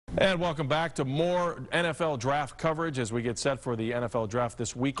And welcome back to more NFL draft coverage as we get set for the NFL draft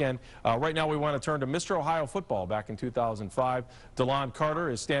this weekend. Right now we want to turn to Mr. Ohio football back in 2005. Delone Carter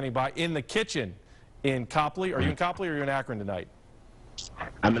is standing by in the kitchen in Copley. Are you in Copley or are you in Akron tonight?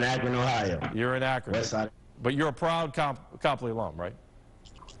 I'm in Akron, Ohio. You're in Akron. West side. But you're a proud Copley alum, right?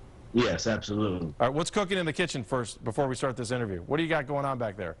 Yes, absolutely. All right, what's cooking in the kitchen first before we start this interview? What do you got going on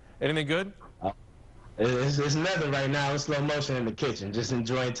back there? Anything good? It's nothing right now. It's slow motion in the kitchen, just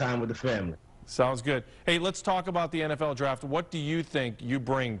enjoying time with the family. Sounds good. Hey, let's talk about the NFL draft. What do you think you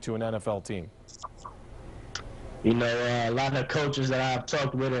bring to an NFL team? You know, a lot of coaches that I've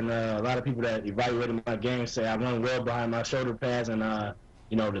talked with and a lot of people that evaluated my game say I run well behind my shoulder pads and,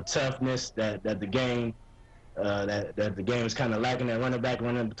 you know, the toughness that the game is kind of lacking at running back,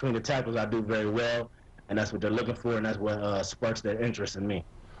 running between the tackles, I do very well. And that's what they're looking for, and that's what sparks their interest in me.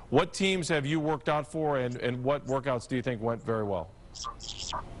 What teams have you worked out for, and what workouts do you think went very well?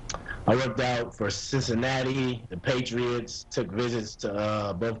 I worked out for Cincinnati, the Patriots, took visits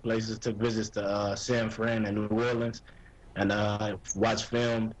to both places, took visits to San Fran and New Orleans, and watched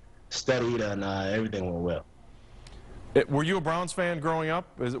film, studied, and everything went well. Were you a Browns fan growing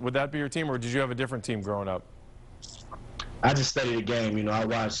up? Would that be your team, or did you have a different team growing up? I just studied the game. You know, I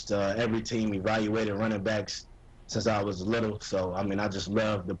watched every team, evaluated running backs since I was little. So, I mean, I just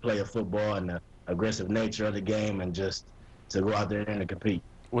love the play of football and the aggressive nature of the game and just to go out there and to compete.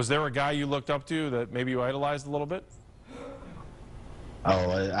 Was there a guy you looked up to that maybe you idolized a little bit?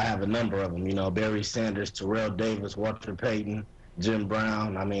 Oh, I have a number of them. You know, Barry Sanders, Terrell Davis, Walter Payton, Jim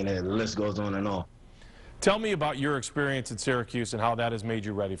Brown. I mean, the list goes on and on. Tell me about your experience at Syracuse and how that has made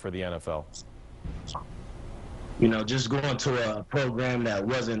you ready for the NFL. You know, just going to a program that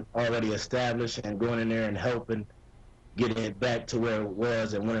wasn't already established and going in there and helping get it back to where it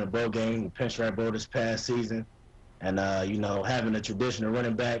was and winning a bowl game, the Pinstripe Bowl this past season. And, you know, having the traditional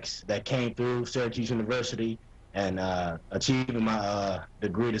running backs that came through Syracuse University and achieving my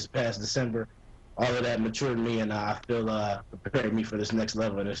degree this past December, all of that matured me and I feel prepared me for this next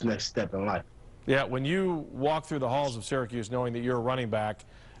level and this next step in life. Yeah, when you walk through the halls of Syracuse knowing that you're a running back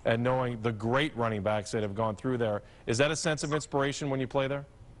and knowing the great running backs that have gone through there, is that a sense of inspiration when you play there?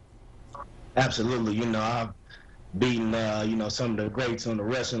 Absolutely. You know, I've beaten, you know, some of the greats on the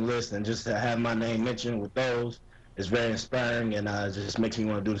wrestling list, and just to have my name mentioned with those is very inspiring, and it just makes me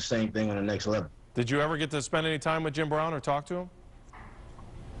want to do the same thing on the next level. Did you ever get to spend any time with Jim Brown or talk to him?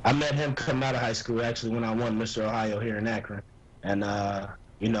 I met him coming out of high school, actually, when I won Mr. Ohio here in Akron. And,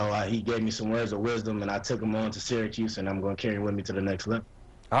 you know, he gave me some words of wisdom, and I took him on to Syracuse, and I'm going to carry him with me to the next level.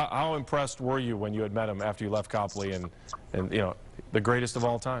 How impressed were you when you had met him after you left Copley and you know, the greatest of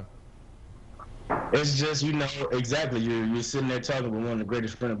all time? It's just, you know, exactly. You're sitting there talking with one of the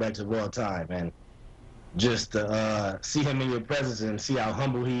greatest running backs of all time, and just to see him in your presence and see how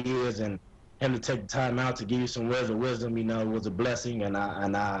humble he is, and him to take the time out to give you some words of wisdom, you know, was a blessing, and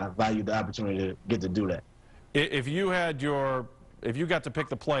I value the opportunity to get to do that. If you got to pick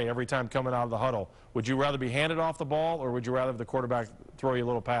the play every time coming out of the huddle, would you rather be handed off the ball or would you rather have the quarterback throw you a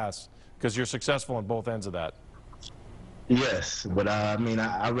little pass? Because you're successful on both ends of that. Yes, but I mean,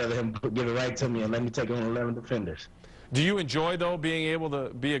 I'd rather him give it right to me and let me take it on 11 defenders. Do you enjoy, though, being able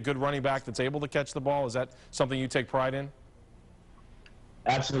to be a good running back that's able to catch the ball? Is that something you take pride in?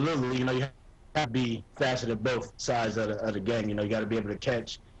 Absolutely. You know, you have to be faster at both sides of the game. You know, you got to be able to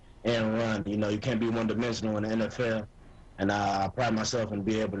catch and run. You know, you can't be one-dimensional in the NFL. And I pride myself in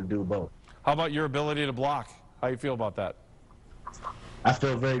being able to do both. How about your ability to block? How do you feel about that? I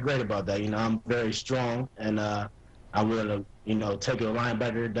feel very great about that. You know, I'm very strong, and I'm willing to, you know, take a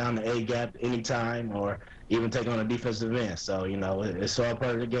linebacker down the A-gap anytime or even take on a defensive end. So, you know, it's all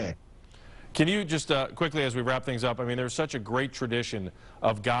part of the game. Can you just quickly, as we wrap things up, I mean, there's such a great tradition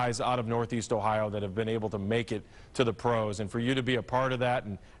of guys out of Northeast Ohio that have been able to make it to the pros, and for you to be a part of that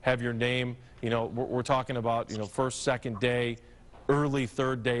and have your name, you know, we're talking about, you know, first, second day, early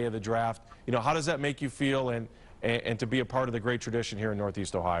third day of the draft. You know, how does that make you feel and to be a part of the great tradition here in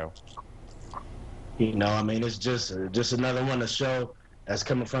Northeast Ohio? You know, I mean, it's just another one to show that's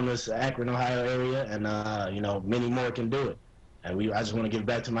coming from this Akron, Ohio area, and, you know, many more can do it. And I just want to give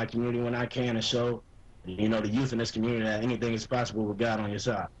back to my community when I can and show, you know, the youth in this community that anything is possible with God on your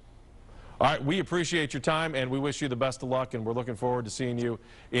side. All right, we appreciate your time, and we wish you the best of luck, and we're looking forward to seeing you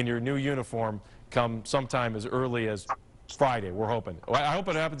in your new uniform come sometime as early as Friday, we're hoping. I hope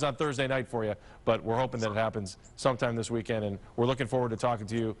it happens on Thursday night for you, but we're hoping that it happens sometime this weekend, and we're looking forward to talking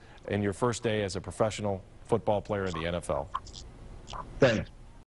to you in your first day as a professional football player in the NFL. Thanks.